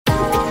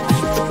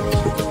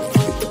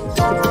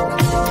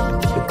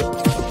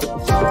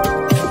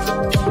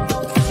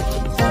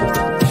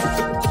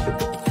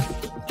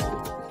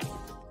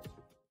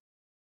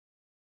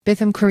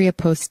Bithumb Korea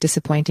posts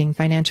disappointing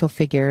financial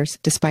figures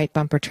despite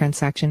bumper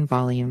transaction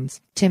volumes.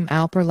 Tim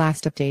Alper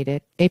last updated,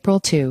 April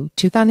 2,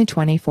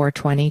 2024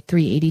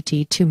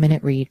 23:80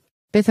 2-minute read.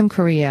 Bithumb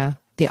Korea,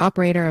 the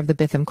operator of the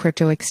Bithumb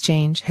crypto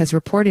exchange, has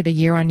reported a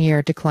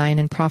year-on-year decline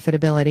in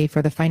profitability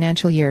for the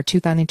financial year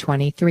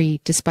 2023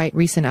 despite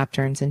recent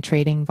upturns in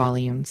trading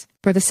volumes.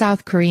 For the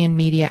South Korean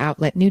media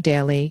outlet New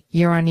Daily,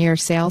 year-on-year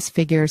sales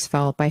figures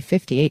fell by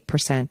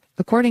 58%,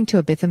 according to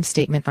a Bithumb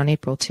statement on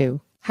April 2.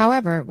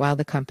 However, while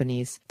the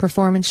company's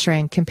performance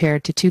shrank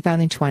compared to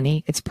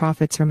 2020, its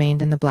profits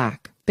remained in the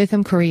black.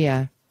 Bithumb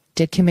Korea,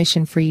 did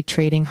commission-free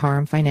trading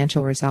harm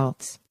financial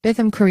results?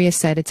 Bithumb Korea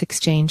said its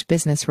exchange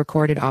business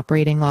recorded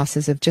operating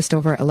losses of just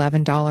over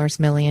 $11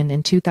 million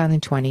in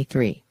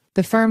 2023.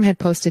 The firm had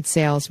posted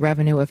sales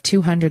revenue of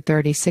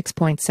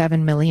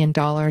 $236.7 million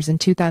in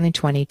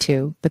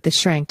 2022, but this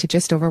shrank to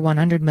just over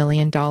 $100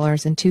 million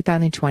in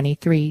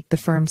 2023, the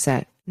firm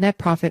said. Net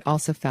profit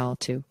also fell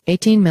to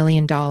 $18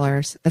 million, a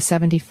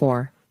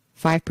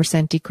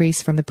 74.5%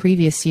 decrease from the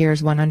previous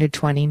year's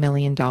 $120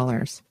 million.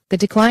 The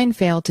decline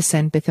failed to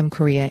send Bithumb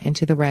Korea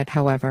into the red,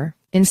 however.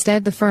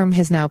 Instead, the firm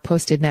has now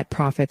posted net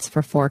profits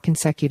for 4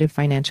 consecutive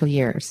financial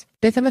years.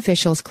 Bithumb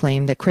officials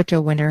claim that crypto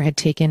winter had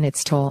taken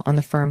its toll on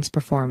the firm's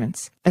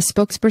performance. A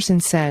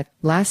spokesperson said,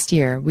 "Last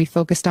year, we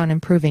focused on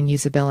improving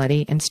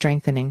usability and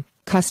strengthening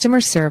customer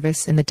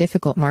service in the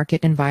difficult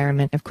market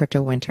environment of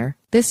crypto winter.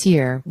 This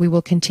year, we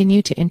will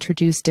continue to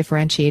introduce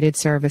differentiated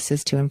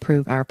services to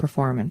improve our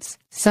performance."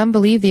 Some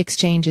believe the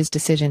exchange's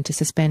decision to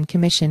suspend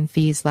commission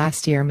fees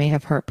last year may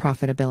have hurt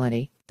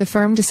profitability. The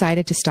firm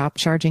decided to stop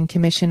charging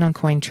commission on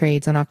coin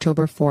trades on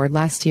October 4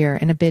 last year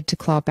in a bid to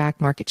claw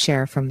back market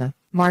share from the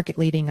market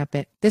leading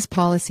Upbit. This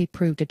policy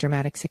proved a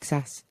dramatic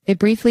success. It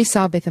briefly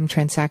saw Bithumb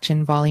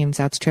transaction volumes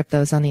outstrip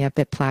those on the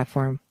Upbit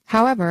platform.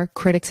 However,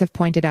 critics have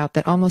pointed out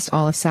that almost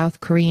all of South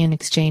Korean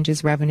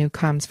exchanges' revenue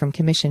comes from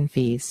commission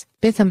fees.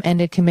 Bithumb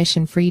ended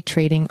commission-free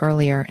trading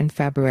earlier in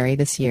February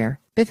this year.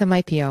 Bithumb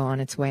IPO on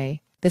its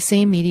way. The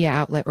same media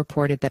outlet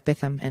reported that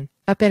Bithumb and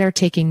Upbit are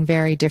taking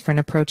very different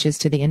approaches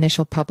to the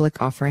initial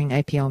public offering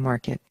IPO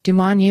market.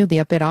 Dumonyu, the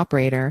Upbit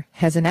operator,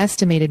 has an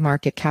estimated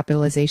market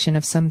capitalization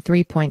of some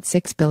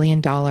 $3.6 billion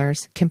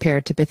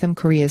compared to Bithumb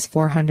Korea's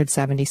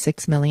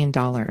 $476 million.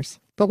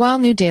 But while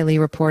New Daily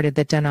reported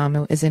that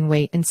Dumonyu is in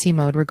wait-and-see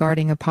mode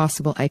regarding a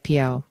possible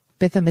IPO,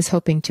 Bithumb is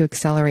hoping to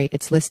accelerate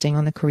its listing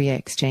on the Korea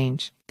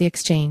exchange. The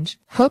exchange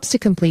hopes to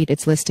complete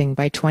its listing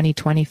by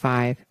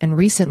 2025 and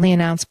recently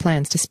announced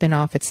plans to spin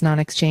off its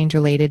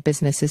non-exchange-related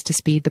businesses to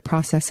speed the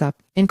process up.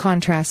 In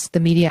contrast, the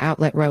media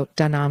outlet wrote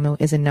Dumonyu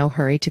is in no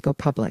hurry to go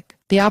public.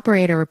 The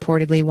operator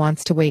reportedly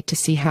wants to wait to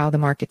see how the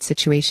market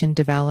situation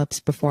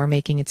develops before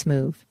making its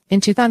move. In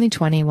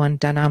 2021,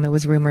 Dumonyu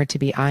was rumored to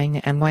be eyeing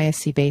an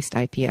NYSE-based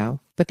IPO,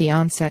 but the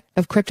onset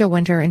of crypto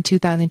winter in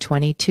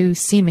 2022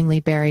 seemingly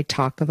buried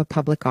talk of a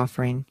public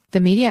offering. The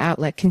media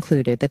outlet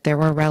concluded that there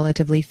were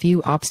relatively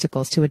few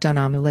obstacles to a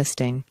Dumonyu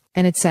listing,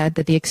 and it said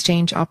that the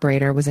exchange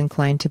operator was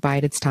inclined to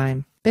bide its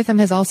time. Bithumb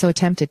has also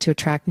attempted to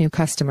attract new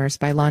customers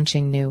by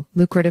launching new,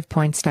 lucrative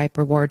points-type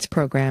rewards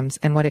programs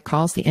and what it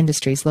calls the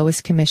industry's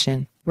lowest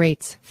commission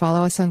rates.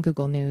 Follow us on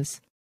Google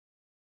News.